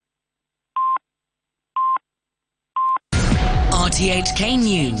RTHK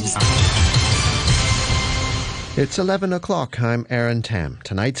News. It's 11 o'clock. I'm Aaron Tam.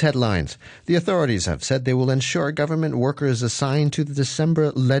 Tonight's headlines. The authorities have said they will ensure government workers assigned to the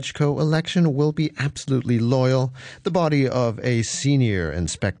December LegCo election will be absolutely loyal. The body of a senior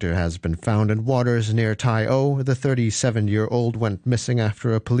inspector has been found in waters near Tai O. The 37-year-old went missing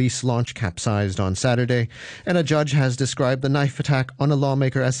after a police launch capsized on Saturday. And a judge has described the knife attack on a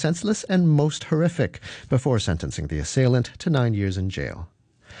lawmaker as senseless and most horrific before sentencing the assailant to 9 years in jail.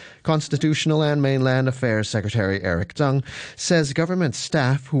 Constitutional and Mainland Affairs Secretary Eric Tsang says government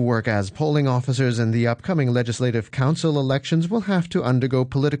staff who work as polling officers in the upcoming Legislative Council elections will have to undergo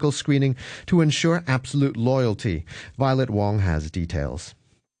political screening to ensure absolute loyalty. Violet Wong has details.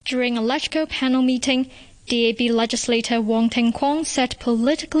 During a LegCo panel meeting, DAB legislator Wong Ting Kwong said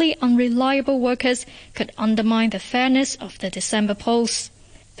politically unreliable workers could undermine the fairness of the December polls.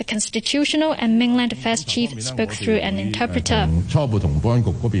 The Constitutional and Mainland Affairs Chief spoke through an interpreter. We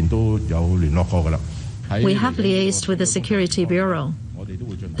have liaised with the Security Bureau.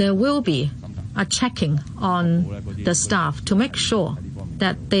 There will be a checking on the staff to make sure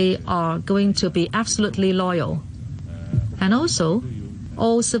that they are going to be absolutely loyal. And also,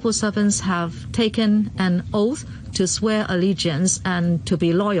 all civil servants have taken an oath to swear allegiance and to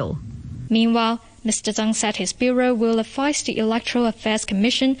be loyal. Meanwhile, Mr. Tsang said his bureau will advise the Electoral Affairs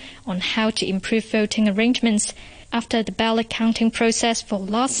Commission on how to improve voting arrangements after the ballot counting process for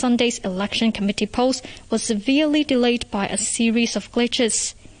last Sunday's election committee polls was severely delayed by a series of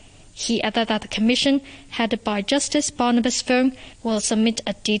glitches. He added that the commission, headed by Justice Barnabas Fong, will submit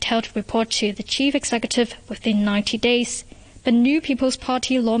a detailed report to the chief executive within 90 days. But New People's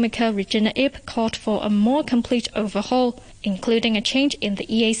Party lawmaker Regina Ip called for a more complete overhaul, including a change in the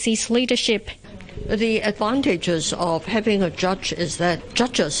EAC's leadership. The advantages of having a judge is that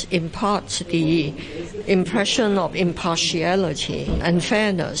judges impart the impression of impartiality and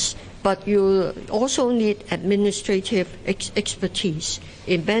fairness, but you also need administrative expertise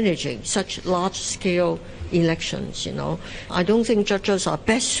in managing such large-scale elections. I don't think judges are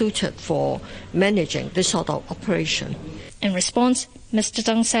best suited for managing this sort of operation. In response, Mr.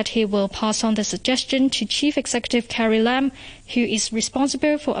 Tsang said he will pass on the suggestion to Chief Executive Carrie Lam, who is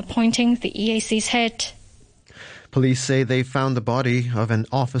responsible for appointing the EAC's head. Police say they found the body of an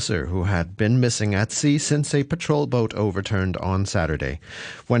officer who had been missing at sea since a patrol boat overturned on Saturday.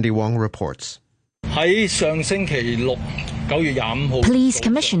 Wendy Wong reports. Police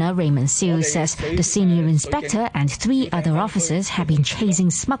Commissioner Raymond Siu says the senior inspector and 3 other officers have been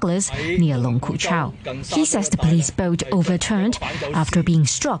chasing smugglers near Long Kwu Chau. He says the police boat overturned after being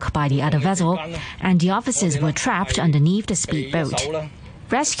struck by the other vessel, and the officers were trapped underneath the speedboat.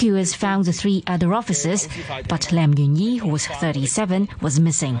 Rescuers found the 3 other officers, but Lam Yun-yi, who was 37, was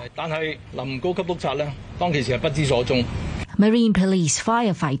missing. Marine police,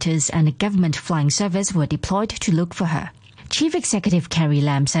 firefighters and the government flying service were deployed to look for her. Chief Executive Carrie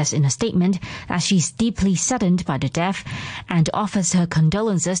Lam says in a statement that she's deeply saddened by the death and offers her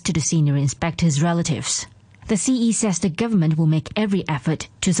condolences to the senior inspector's relatives. The CE says the government will make every effort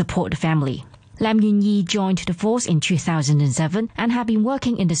to support the family. Lam Yun-yi joined the force in 2007 and had been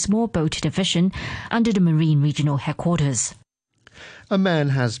working in the small boat division under the Marine Regional Headquarters. A man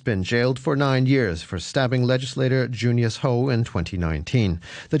has been jailed for 9 years for stabbing legislator Junius Ho in 2019.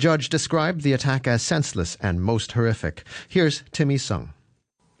 The judge described the attack as senseless and most horrific. Here's Timmy Sung.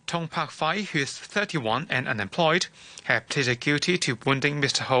 Tong Pak Fai, who is 31 and unemployed, had pleaded guilty to wounding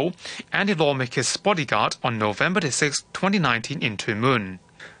Mr. Ho and the lawmaker's bodyguard on November 6, 2019 in Tuen Mun.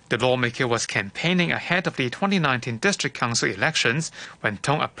 The lawmaker was campaigning ahead of the 2019 District Council elections when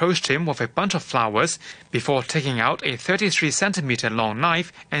Tong approached him with a bunch of flowers before taking out a 33-centimeter long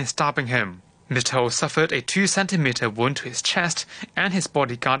knife and stabbing him. Mr. Ho suffered a 2-centimeter wound to his chest and his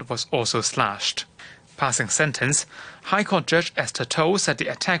bodyguard was also slashed. Passing sentence, High Court Judge Esther To said the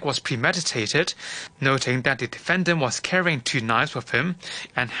attack was premeditated, noting that the defendant was carrying 2 knives with him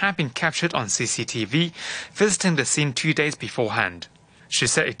and had been captured on CCTV, visiting the scene 2 days beforehand. She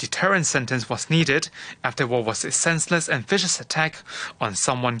said a deterrent sentence was needed after what was a senseless and vicious attack on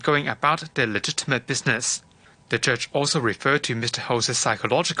someone going about their legitimate business. The judge also referred to Mr. Ho's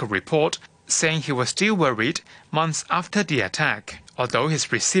psychological report, saying he was still worried months after the attack, although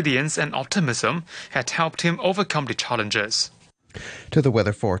his resilience and optimism had helped him overcome the challenges. To the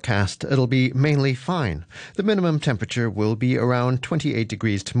weather forecast, it'll be mainly fine. The minimum temperature will be around 28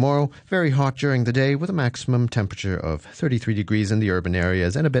 degrees tomorrow, very hot during the day with a maximum temperature of 33 degrees in the urban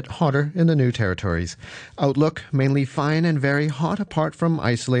areas and a bit hotter in the New Territories. Outlook, mainly fine and very hot apart from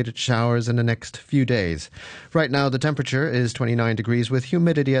isolated showers in the next few days. Right now the temperature is 29 degrees with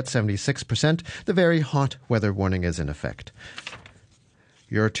humidity at 76%. The very hot weather warning is in effect.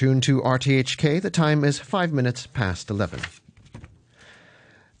 You're tuned to RTHK. The time is 5 minutes past 11.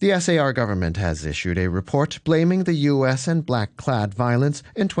 The SAR government has issued a report blaming the U.S. and black-clad violence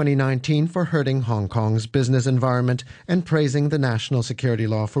in 2019 for hurting Hong Kong's business environment and praising the national security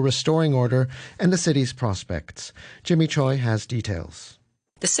law for restoring order and the city's prospects. Jimmy Choi has details.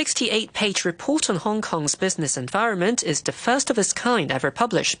 The 68-page report on Hong Kong's business environment is the first of its kind ever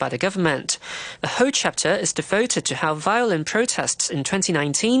published by the government. The whole chapter is devoted to how violent protests in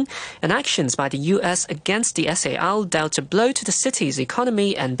 2019 and actions by the U.S. against the SAR dealt a blow to the city's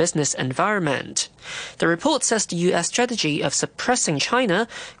economy and business environment. The report says the U.S. strategy of suppressing China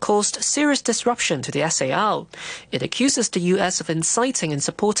caused serious disruption to the SAR. It accuses the U.S. of inciting and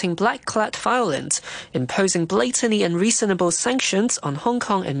supporting black-clad violence, imposing blatantly unreasonable sanctions on Hong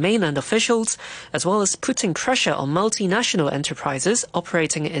Kong and mainland officials, as well as putting pressure on multinational enterprises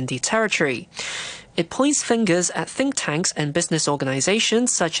operating in the territory. It points fingers at think tanks and business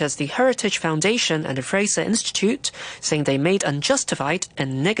organizations such as the Heritage Foundation and the Fraser Institute, saying they made unjustified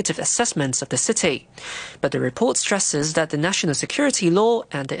and negative assessments of the city. But the report stresses that the national security law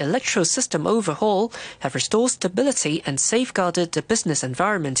and the electoral system overhaul have restored stability and safeguarded the business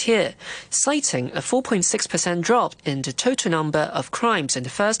environment here, citing a 4.6% drop in the total number of crimes in the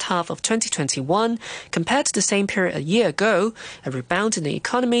first half of 2021 compared to the same period a year ago, a rebound in the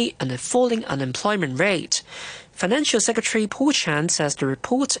economy and a falling unemployment rate. Financial Secretary Paul Chan says the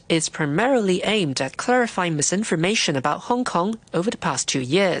report is primarily aimed at clarifying misinformation about Hong Kong over the past 2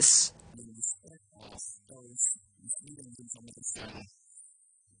 years.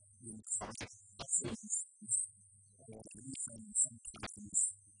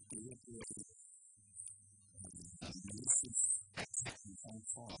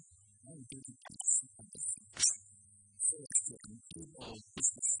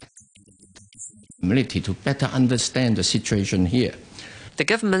 To better understand the situation here. The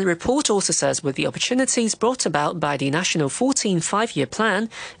government report also says with the opportunities brought about by the National 14 Five-Year Plan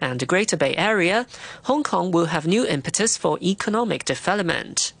and the Greater Bay Area, Hong Kong will have new impetus for economic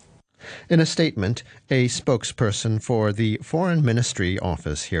development. In a statement, a spokesperson for the Foreign Ministry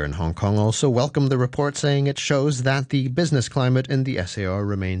office here in Hong Kong also welcomed the report, saying it shows that the business climate in the SAR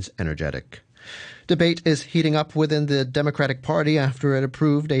remains energetic. Debate is heating up within the Democratic Party after it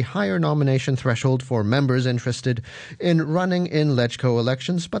approved a higher nomination threshold for members interested in running in LegCo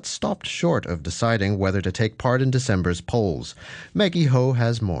elections, but stopped short of deciding whether to take part in December's polls. Maggie Ho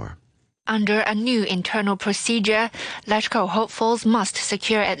has more. Under a new internal procedure, LegCo hopefuls must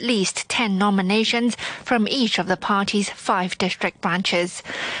secure at least 10 nominations from each of the party's 5 district branches.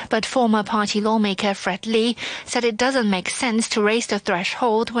 But former party lawmaker Fred Lee said it doesn't make sense to raise the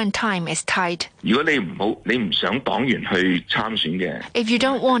threshold when time is tight. If you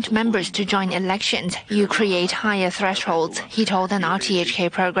don't want members to join elections, you create higher thresholds, he told an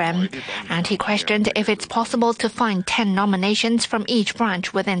RTHK program. And he questioned if it's possible to find 10 nominations from each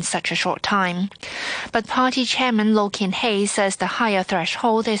branch within such a short time. But party chairman Lo Kin Hei says the higher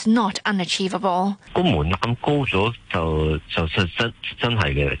threshold is not unachievable.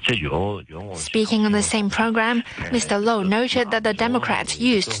 Speaking on the same program, Mr. Lo noted that the Democrats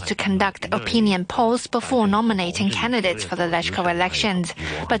used to conduct opinion polls before nominating candidates for the LegCo elections,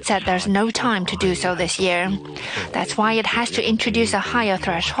 but said there's no time to do so this year. That's why it has to introduce a higher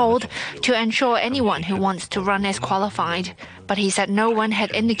threshold to ensure anyone who wants to run is qualified. But he said no one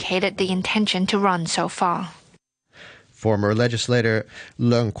had indicated the intention to run so far. Former legislator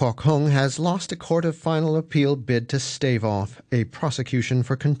Leung Kwok Hung has lost a Court of Final Appeal bid to stave off a prosecution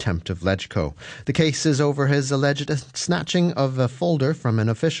for contempt of LegCo. The case is over his alleged snatching of a folder from an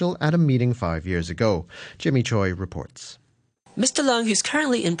official at a meeting 5 years ago. Jimmy Choi reports. Mr. Leung, who's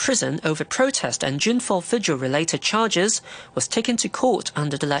currently in prison over protest and June 4 vigil-related charges, was taken to court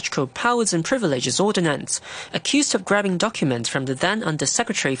under the LegCo Powers and Privileges Ordinance, accused of grabbing documents from the then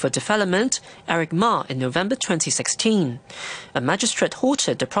Under-Secretary for Development, Eric Ma, in November 2016. A magistrate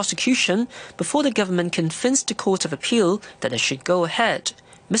halted the prosecution before the government convinced the Court of Appeal that it should go ahead.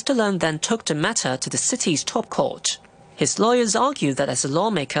 Mr. Leung then took the matter to the city's top court. His lawyers argue that as a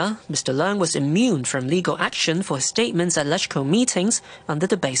lawmaker, Mr. Leung was immune from legal action for his statements at LegCo meetings under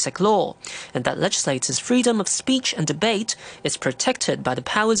the Basic Law, and that legislators' freedom of speech and debate is protected by the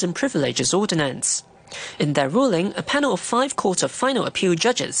Powers and Privileges Ordinance. In their ruling, a panel of 5 Court of Final Appeal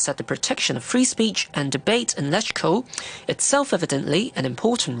judges said the protection of free speech and debate in LegCo is self-evidently an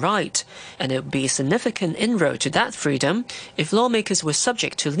important right, and it would be a significant inroad to that freedom if lawmakers were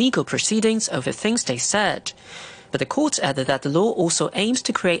subject to legal proceedings over things they said. But the court added that the law also aims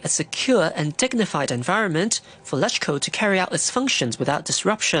to create a secure and dignified environment for LegCo to carry out its functions without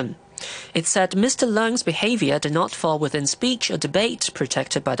disruption. It said Mr. Leung's behavior did not fall within speech or debate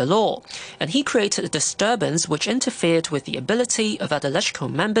protected by the law, and he created a disturbance which interfered with the ability of other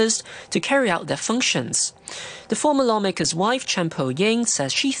LegCo members to carry out their functions. The former lawmaker's wife, Chen Po-ying,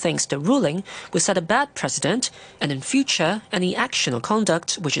 says she thinks the ruling will set a bad precedent, and in future, any action or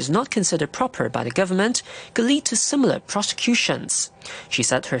conduct which is not considered proper by the government could lead to similar prosecutions. She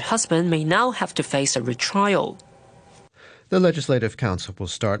said her husband may now have to face a retrial. The Legislative Council will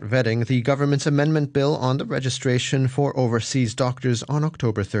start vetting the government's amendment bill on the registration for overseas doctors on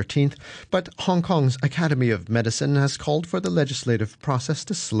October 13th, but Hong Kong's Academy of Medicine has called for the legislative process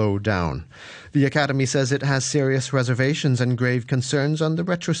to slow down. The Academy says it has serious reservations and grave concerns on the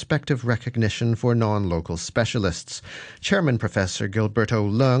retrospective recognition for non-local specialists. Chairman Professor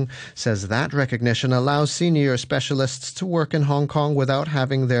Gilberto Leung says that recognition allows senior specialists to work in Hong Kong without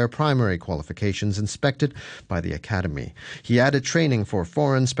having their primary qualifications inspected by the Academy. He added training for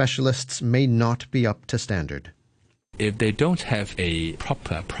foreign specialists may not be up to standard. If they don't have a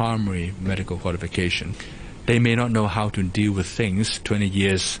proper primary medical qualification, they may not know how to deal with things 20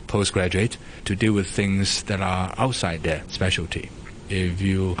 years postgraduate, to deal with things that are outside their specialty. If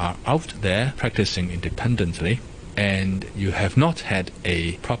you are out there practicing independently and you have not had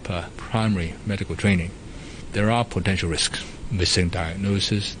a proper primary medical training, there are potential risks. Missing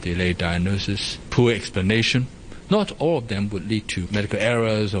diagnosis, delayed diagnosis, poor explanation. Not all of them would lead to medical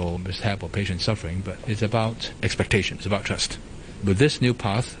errors or mishap or patient suffering, but it's about expectations, it's about trust. With this new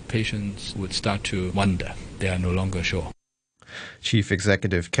path, patients would start to wonder. They are no longer sure. Chief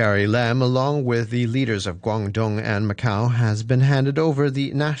Executive Carrie Lam, along with the leaders of Guangdong and Macau, has been handed over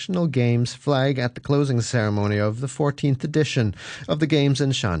the National Games flag at the closing ceremony of the 14th edition of the Games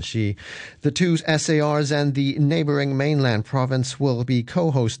in Shanxi. The two SARs and the neighbouring mainland province will be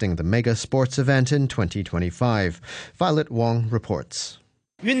co-hosting the mega sports event in 2025. Violet Wong reports.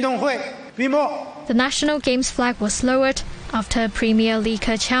 The National Games flag was lowered after Premier Li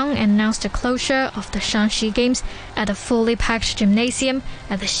Keqiang announced the closure of the Shanxi Games at a fully packed gymnasium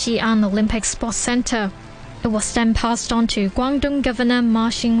at the Xi'an Olympic Sports Center. It was then passed on to Guangdong Governor Ma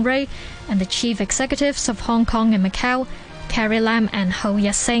Xin-rui and the chief executives of Hong Kong and Macau, Carrie Lam and Ho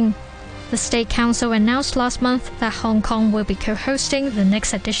Yat-seng. The State Council announced last month that Hong Kong will be co-hosting the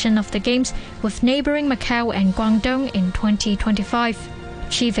next edition of the Games with neighbouring Macau and Guangdong in 2025.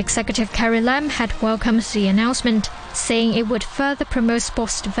 Chief Executive Carrie Lam had welcomed the announcement, saying it would further promote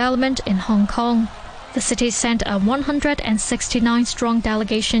sports development in Hong Kong. The city sent a 169-strong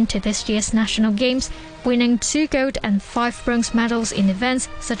delegation to this year's National Games, winning 2 gold and 5 bronze medals in events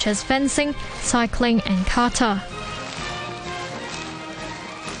such as fencing, cycling and kata.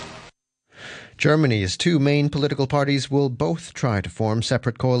 Germany's two main political parties will both try to form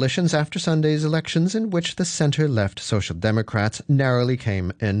separate coalitions after Sunday's elections, in which the centre-left Social Democrats narrowly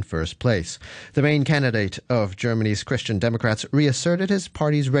came in first place. The main candidate of Germany's Christian Democrats reasserted his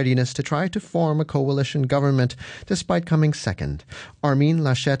party's readiness to try to form a coalition government despite coming second. Armin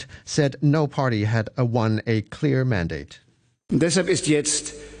Laschet said no party had won a clear mandate. The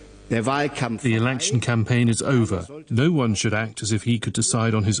election campaign is over. No one should act as if he could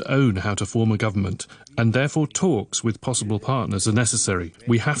decide on his own how to form a government, and therefore talks with possible partners are necessary.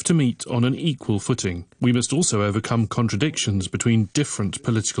 We have to meet on an equal footing. We must also overcome contradictions between different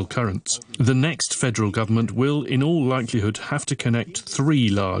political currents. The next federal government will, in all likelihood, have to connect 3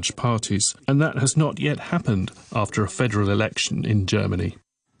 large parties, and that has not yet happened after a federal election in Germany.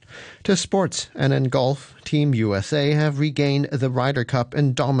 To sports, and in golf, Team USA have regained the Ryder Cup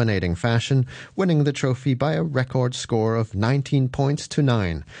in dominating fashion, winning the trophy by a record score of 19 points to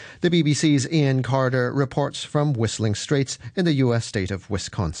 9. The BBC's Ian Carter reports from Whistling Straits in the U.S. state of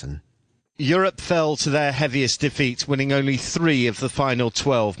Wisconsin. Europe fell to their heaviest defeat, winning only 3 of the final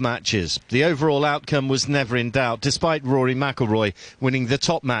 12 matches. The overall outcome was never in doubt, despite Rory McIlroy winning the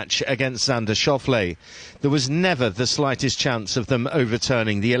top match against Xander Schauffele. There was never the slightest chance of them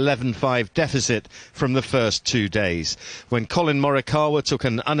overturning the 11-5 deficit from the first 2 days. When Colin Morikawa took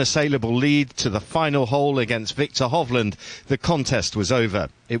an unassailable lead to the final hole against Victor Hovland, the contest was over.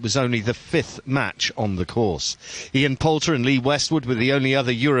 It was only the 5th match on the course. Ian Poulter and Lee Westwood were the only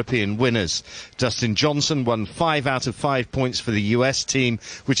other European winners. Dustin Johnson won 5 out of 5 points for the US team,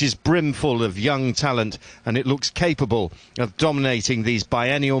 which is brimful of young talent, and it looks capable of dominating these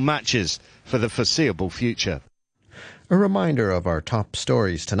biennial matches for the foreseeable future. A reminder of our top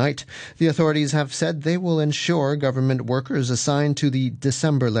stories tonight. The authorities have said they will ensure government workers assigned to the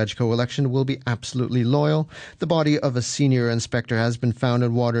December LegCo election will be absolutely loyal. The body of a senior inspector has been found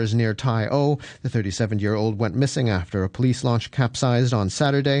in waters near Tai O. The 37-year-old went missing after a police launch capsized on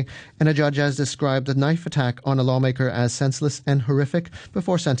Saturday, and a judge has described the knife attack on a lawmaker as senseless and horrific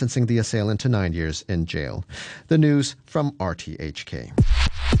before sentencing the assailant to 9 years in jail. The news from RTHK.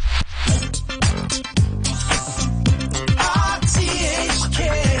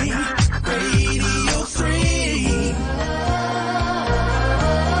 Radio 3.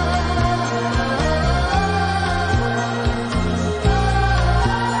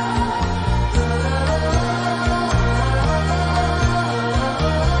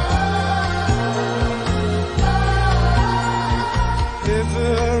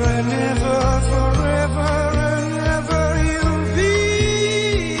 Ever and ever, forever and ever, you'll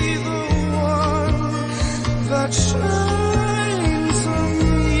be the one that shines on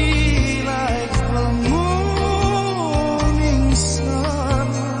me like the morning sun.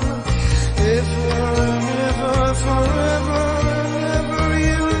 Ever and ever, forever and ever,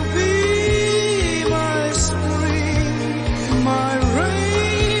 you'll be my spring, my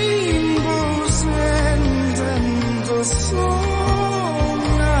rainbow's end, and the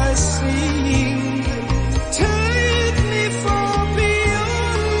song I sing. Take me far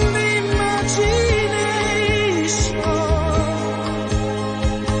beyond imagination.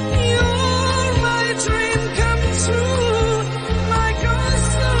 You're my dream come true, my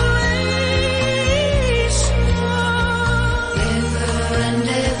constellation. Ever and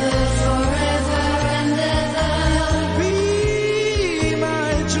ever, forever and ever, be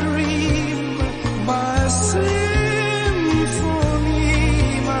my dream, my symphony,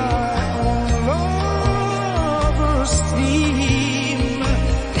 my own lover's theme.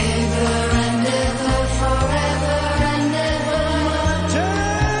 Ever and ever, forever and ever, my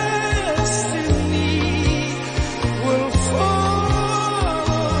destiny will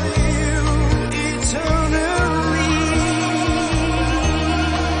follow you eternally.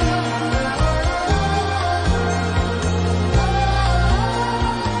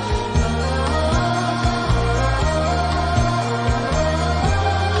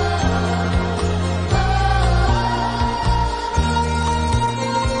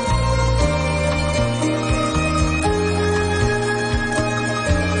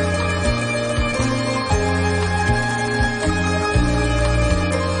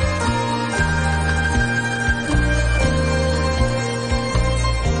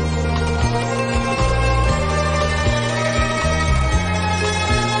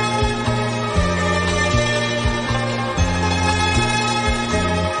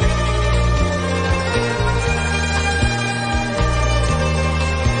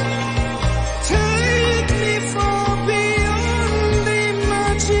 Take me far beyond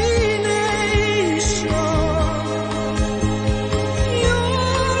imagination.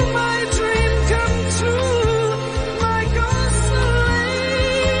 You're my dream come true, my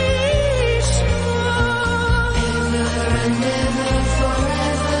constellation. Ever and ever,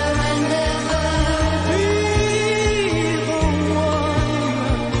 forever and ever, be the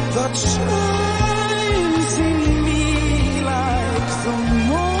one that shines in me like the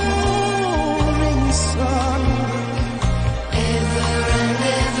morning sun. Ever and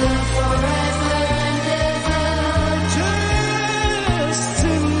ever, forever and ever,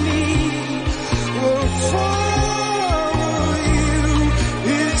 destiny will follow you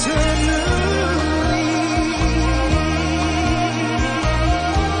eternally.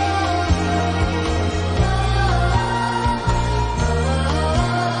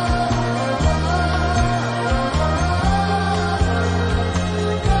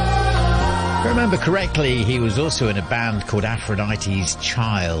 If I remember correctly, he was also in a band called Aphrodite's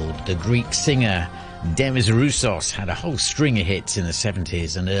Child. The Greek singer Demis Roussos had a whole string of hits in the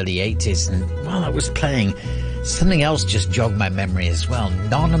 70s and early 80s, and while I was playing, something else just jogged my memory as well.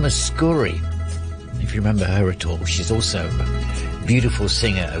 Nonna Mouskouri. If you remember her at all, she's also a beautiful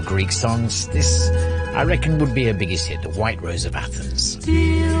singer of Greek songs. This, I reckon, would be her biggest hit, The White Rose of Athens.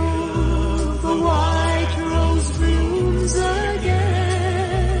 Dear